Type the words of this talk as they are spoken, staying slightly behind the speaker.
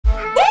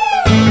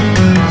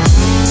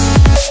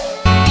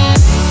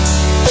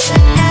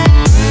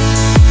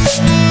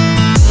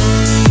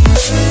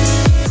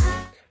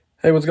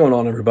Hey, what's going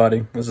on,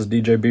 everybody? This is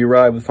DJ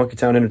B-Ride with Funky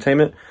Town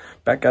Entertainment,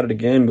 back at it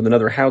again with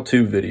another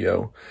how-to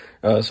video.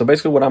 So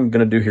basically what I'm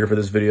going to do here for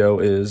this video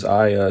is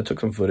I took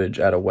some footage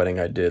at a wedding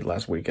I did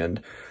last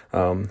weekend,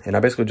 and I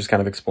basically just kind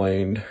of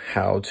explained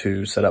how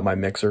to set up my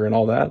mixer and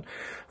all that.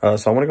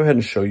 So I want to go ahead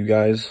and show you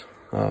guys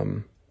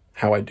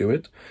how I do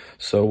it.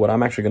 So what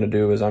I'm actually going to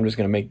do is I'm just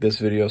going to make this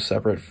video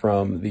separate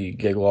from the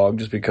gig log,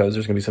 just because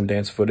there's going to be some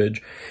dance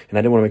footage and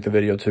I didn't want to make the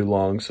video too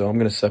long. So I'm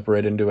going to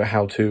separate it into a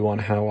how-to on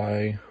how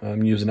I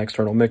use an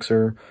external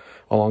mixer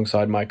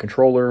alongside my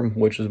controller,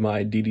 which is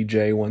my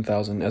DDJ-1000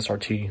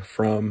 SRT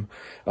from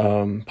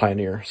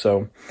Pioneer.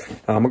 So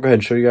I'm gonna go ahead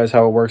and show you guys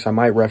how it works. I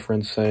might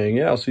reference saying,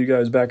 yeah, I'll see you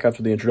guys back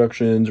after the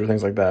introductions or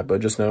things like that,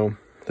 but just know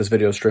this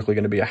video is strictly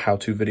going to be a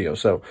how-to video.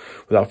 So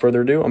without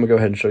further ado, I'm gonna go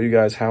ahead and show you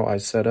guys how I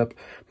set up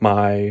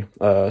my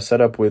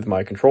setup with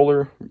my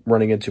controller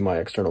running into my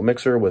external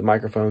mixer with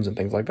microphones and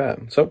things like that.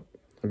 So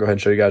I'll go ahead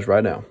and show you guys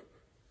right now.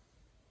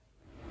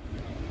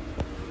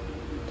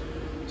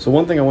 So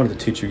one thing I wanted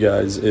to teach you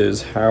guys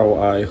is how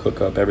I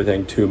hook up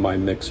everything to my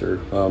mixer.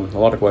 A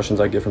lot of questions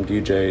I get from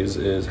DJs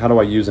is, how do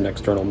I use an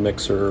external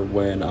mixer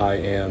when I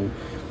am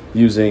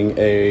using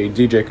a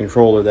DJ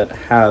controller that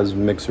has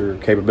mixer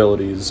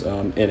capabilities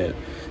in it?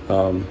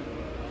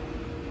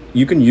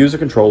 You can use a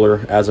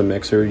controller as a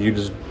mixer, you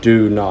just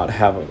do not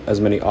have as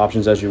many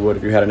options as you would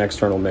if you had an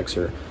external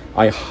mixer.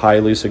 I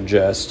highly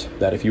suggest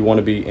that if you want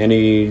to be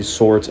any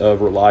sort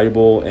of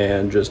reliable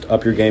and just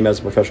up your game as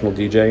a professional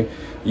DJ,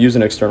 use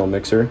an external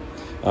mixer.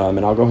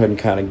 And I'll go ahead and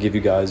kind of give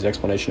you guys the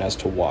explanation as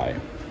to why.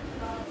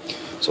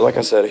 So like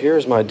I said,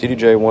 here's my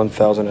DDJ-1000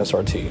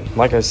 SRT.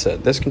 Like I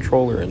said, this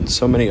controller and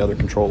so many other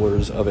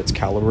controllers of its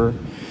caliber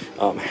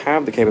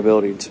have the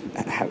capability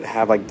to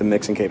have like the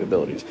mixing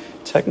capabilities.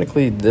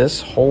 Technically,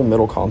 this whole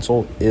middle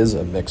console is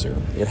a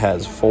mixer. It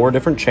has 4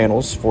 different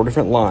channels, 4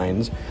 different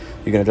lines.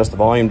 You can adjust the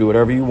volume, do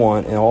whatever you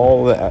want, and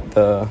all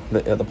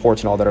the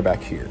ports and all that are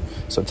back here.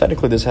 So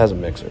technically, this has a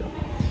mixer.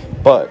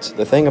 But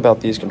the thing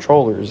about these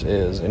controllers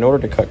is, in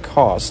order to cut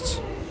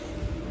costs,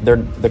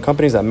 the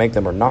companies that make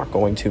them are not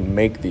going to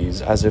make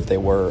these as if they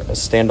were a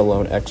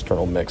standalone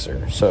external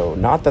mixer. So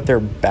not that they're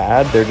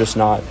bad, they're just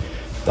not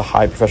the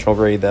high professional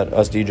grade that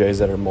us DJs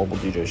that are mobile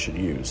DJs should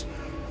use.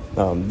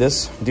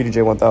 This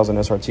DDJ-1000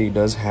 SRT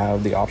does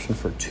have the option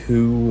for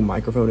 2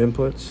 microphone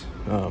inputs.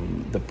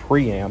 The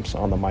preamps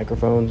on the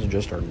microphones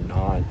just are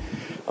not,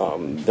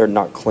 they're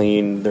not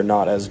clean, they're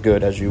not as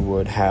good as you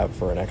would have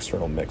for an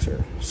external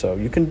mixer. So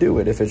you can do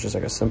it if it's just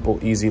like a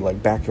simple, easy,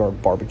 like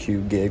backyard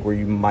barbecue gig where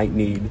you might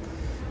need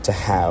to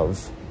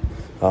have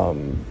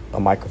a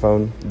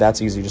microphone.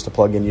 That's easy just to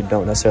plug in. You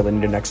don't necessarily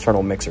need an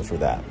external mixer for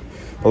that.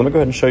 But let me go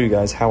ahead and show you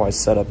guys how I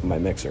set up my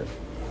mixer.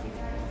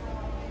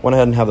 Went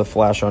ahead and have the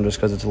flash on just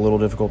because it's a little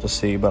difficult to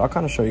see, but I'll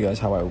kind of show you guys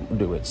how I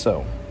do it.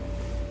 So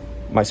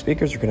my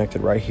speakers are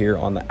connected right here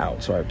on the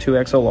out. So I have 2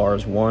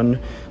 XLRs.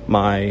 One,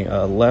 my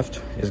left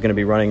is going to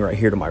be running right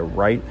here to my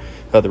right.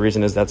 The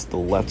reason is that's the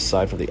left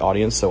side for the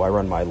audience. So I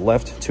run my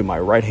left to my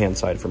right hand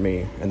side for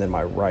me, and then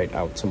my right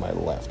out to my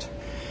left.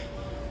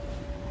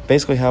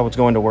 Basically how it's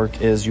going to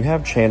work is you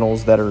have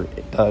channels that are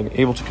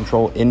able to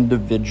control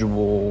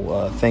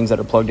individual things that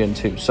are plugged in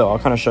too. So I'll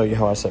kind of show you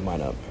how I set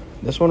mine up.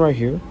 This one right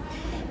here,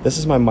 this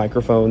is my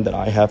microphone that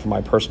I have for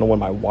my personal one,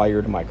 my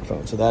wired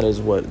microphone. So that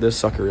is what this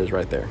sucker is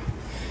right there.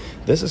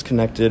 This is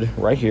connected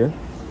right here.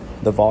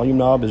 The volume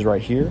knob is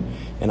right here,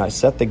 and I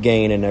set the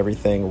gain and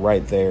everything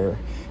right there.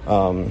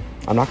 I'm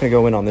not going to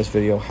go in on this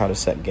video how to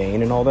set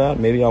gain and all that.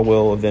 Maybe I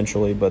will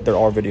eventually, but there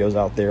are videos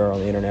out there on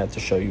the internet to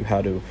show you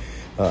how to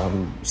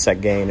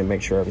set gain and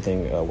make sure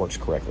everything works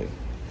correctly.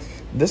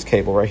 This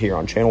cable right here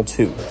on channel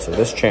 2, so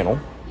this channel,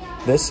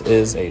 this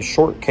is a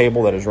short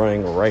cable that is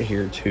running right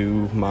here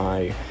to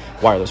my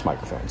wireless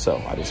microphone. So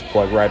I just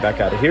plug right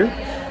back out of here.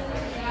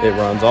 It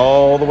runs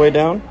all the way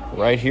down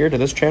right here to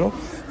this channel,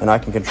 and I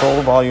can control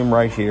the volume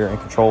right here and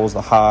controls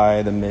the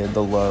high, the mid,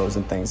 the lows,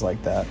 and things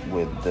like that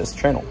with this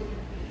channel.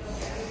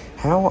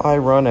 How I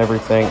run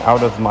everything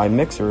out of my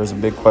mixer is a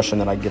big question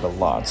that I get a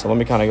lot. So let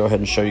me kind of go ahead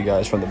and show you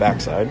guys from the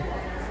back side.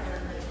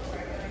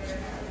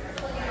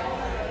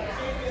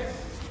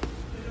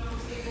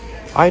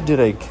 I did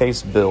a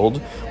case build,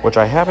 which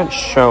I haven't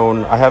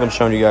shown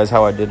you guys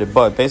how I did it,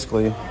 but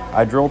basically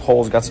I drilled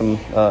holes, got some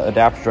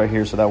adapters right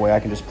here, so that way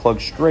I can just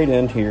plug straight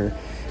in here,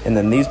 and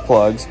then these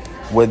plugs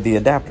with the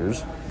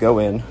adapters go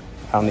in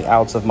on the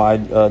outs of my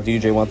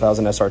DDJ-1000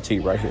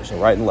 SRT right here, so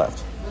right and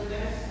left.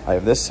 I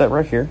have this set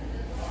right here,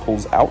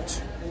 pulls out.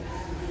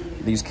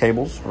 These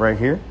cables right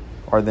here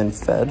are then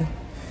fed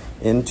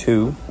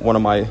into one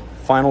of my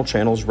final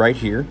channels right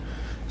here,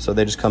 so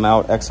they just come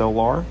out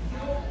XLR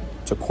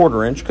to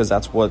 1/4 inch, because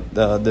that's what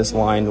this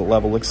line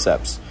level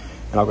accepts.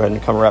 And I'll go ahead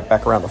and come right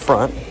back around the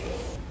front.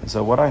 And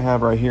so what I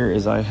have right here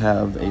is I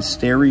have a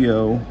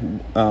stereo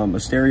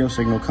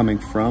signal coming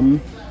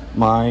from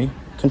my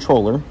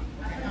controller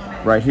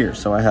right here.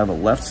 So I have a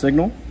left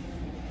signal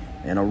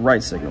and a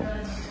right signal.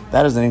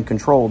 That is then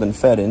controlled and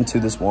fed into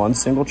this one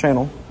single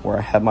channel where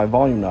I have my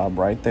volume knob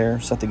right there,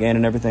 set the gain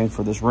and everything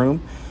for this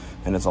room.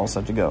 and it's all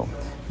set to go.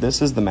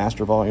 This is the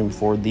master volume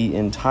for the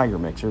entire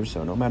mixer,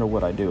 so no matter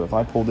what I do, if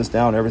I pull this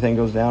down, everything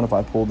goes down. If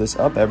I pull this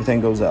up,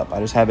 everything goes up. I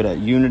just have it at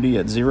unity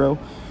at 0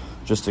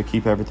 just to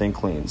keep everything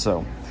clean.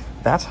 So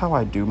that's how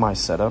I do my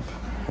setup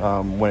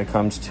when it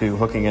comes to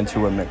hooking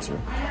into a mixer.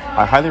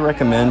 I highly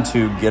recommend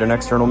to get an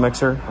external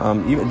mixer. It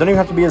doesn't even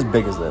have to be as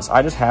big as this.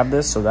 I just have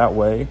this so that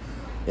way,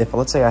 if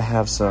let's say I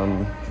have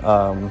some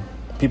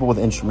people with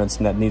instruments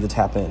that need to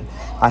tap in,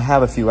 I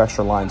have a few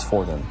extra lines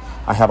for them.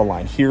 I have a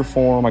line here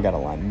for them, I got a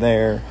line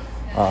there.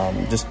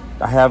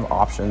 I have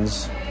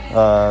options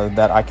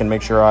that I can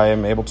make sure I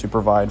am able to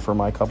provide for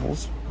my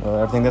couples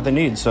everything that they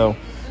need. So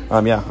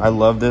yeah, I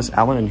love this.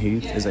 Allen &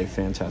 Heath is a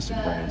fantastic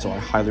brand, so I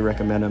highly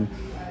recommend them.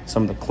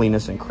 Some of the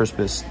cleanest and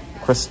crispiest,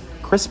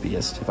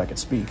 if I could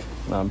speak,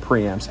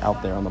 preamps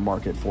out there on the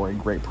market for a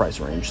great price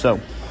range. So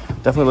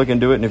definitely look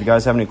into it, and if you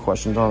guys have any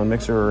questions on the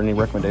mixer or any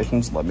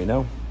recommendations, let me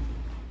know.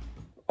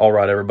 All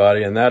right,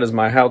 everybody, and that is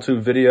my how-to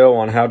video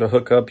on how to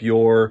hook up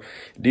your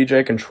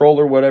DJ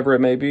controller, whatever it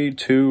may be,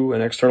 to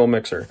an external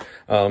mixer.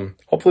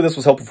 Hopefully this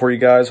was helpful for you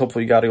guys.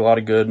 Hopefully you got a lot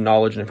of good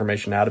knowledge and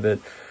information out of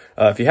it.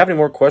 If you have any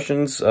more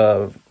questions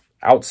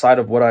outside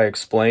of what I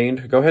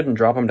explained, go ahead and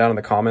drop them down in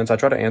the comments. I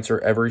try to answer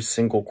every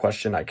single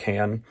question I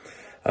can.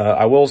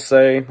 I will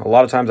say, a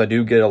lot of times I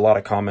do get a lot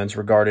of comments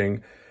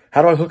regarding,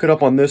 how do I hook it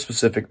up on this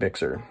specific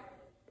mixer?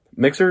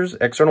 Mixers,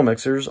 external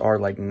mixers, are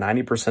like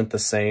 90% the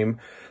same.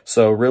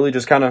 So really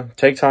just kind of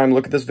take time,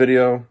 look at this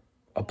video,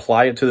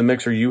 apply it to the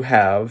mixer you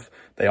have.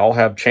 They all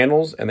have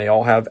channels and they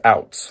all have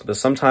outs.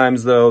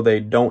 Sometimes though, they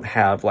don't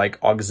have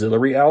like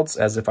auxiliary outs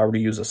as if I were to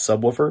use a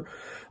subwoofer.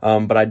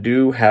 But I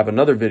do have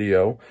another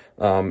video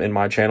in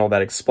my channel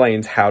that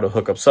explains how to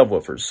hook up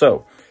subwoofers.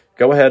 So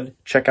go ahead,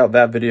 check out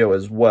that video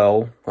as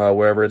well,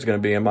 wherever it's going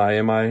to be in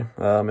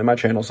my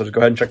channel. So just go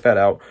ahead and check that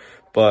out.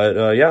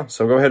 But yeah,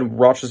 so go ahead and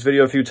watch this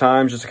video a few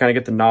times just to kind of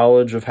get the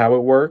knowledge of how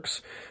it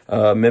works.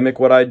 Mimic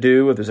what I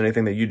do. If there's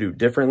anything that you do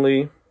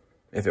differently,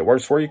 if it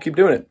works for you, keep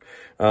doing it.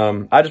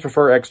 I just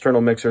prefer external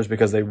mixers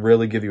because they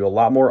really give you a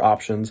lot more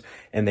options,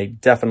 and they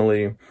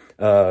definitely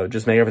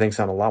just make everything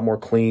sound a lot more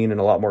clean and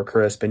a lot more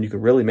crisp, and you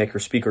can really make your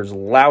speakers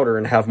louder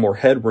and have more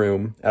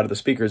headroom out of the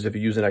speakers if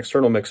you use an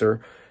external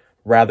mixer,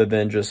 rather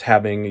than just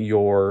having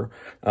your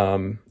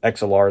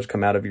XLRs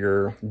come out of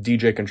your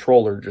DJ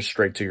controller just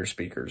straight to your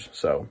speakers.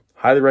 So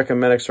highly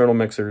recommend external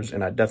mixers,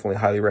 and I definitely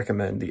highly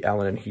recommend the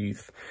Allen &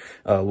 Heath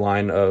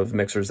line of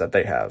mixers that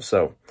they have.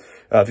 So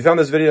if you found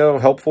this video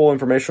helpful,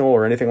 informational,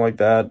 or anything like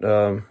that,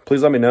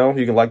 please let me know.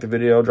 You can like the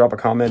video, drop a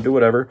comment, do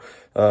whatever.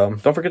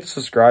 Don't forget to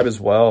subscribe as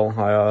well.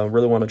 I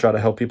really want to try to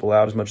help people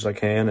out as much as I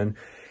can and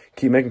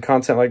keep making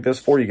content like this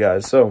for you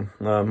guys. So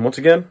once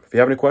again, if you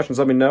have any questions,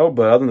 let me know.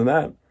 But other than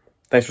that,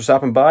 thanks for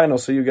stopping by, and I'll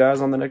see you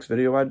guys on the next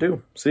video I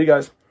do. See you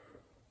guys.